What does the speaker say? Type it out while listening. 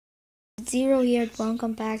Zero here.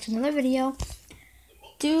 Welcome back to another video,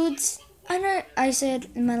 dudes. I know I said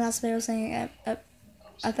in my last video saying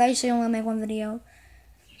I've actually only make one video.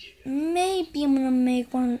 Maybe I'm gonna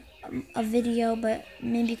make a video, but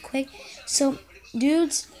maybe quick. So,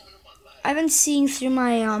 dudes, I've been seeing through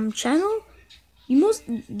my channel.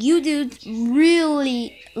 You dudes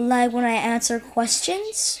really like when I answer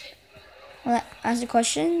questions. And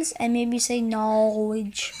maybe say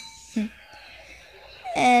knowledge.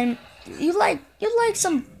 And you like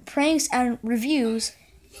some pranks and reviews.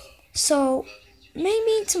 So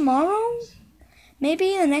maybe tomorrow,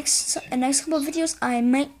 maybe in the next couple of videos, I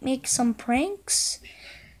might make some pranks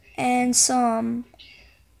and some.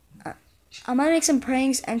 I might make some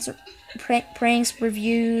pranks and some pranks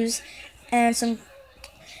reviews and some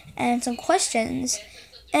questions.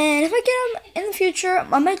 And if I get them in the future,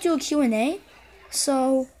 I might do a Q&A.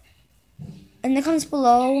 So in the comments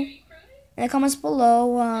below,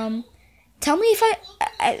 tell me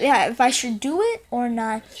if I should do it or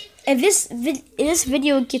not. If this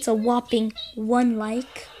video gets a whopping one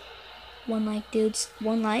like, dudes,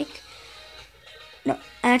 one like. No,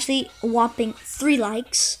 actually, a whopping 3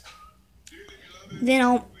 likes. Then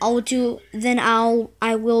I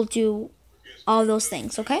will do all those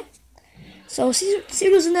things. Okay. So see you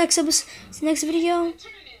guys in the next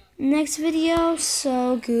video.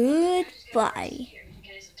 So goodbye.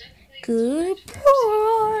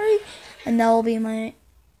 Goodbye. And that will be my.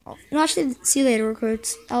 No, actually, see you later,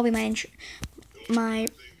 recruits. That'll be my intro, my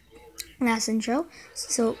last intro.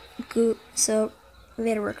 So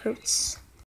later, recruits.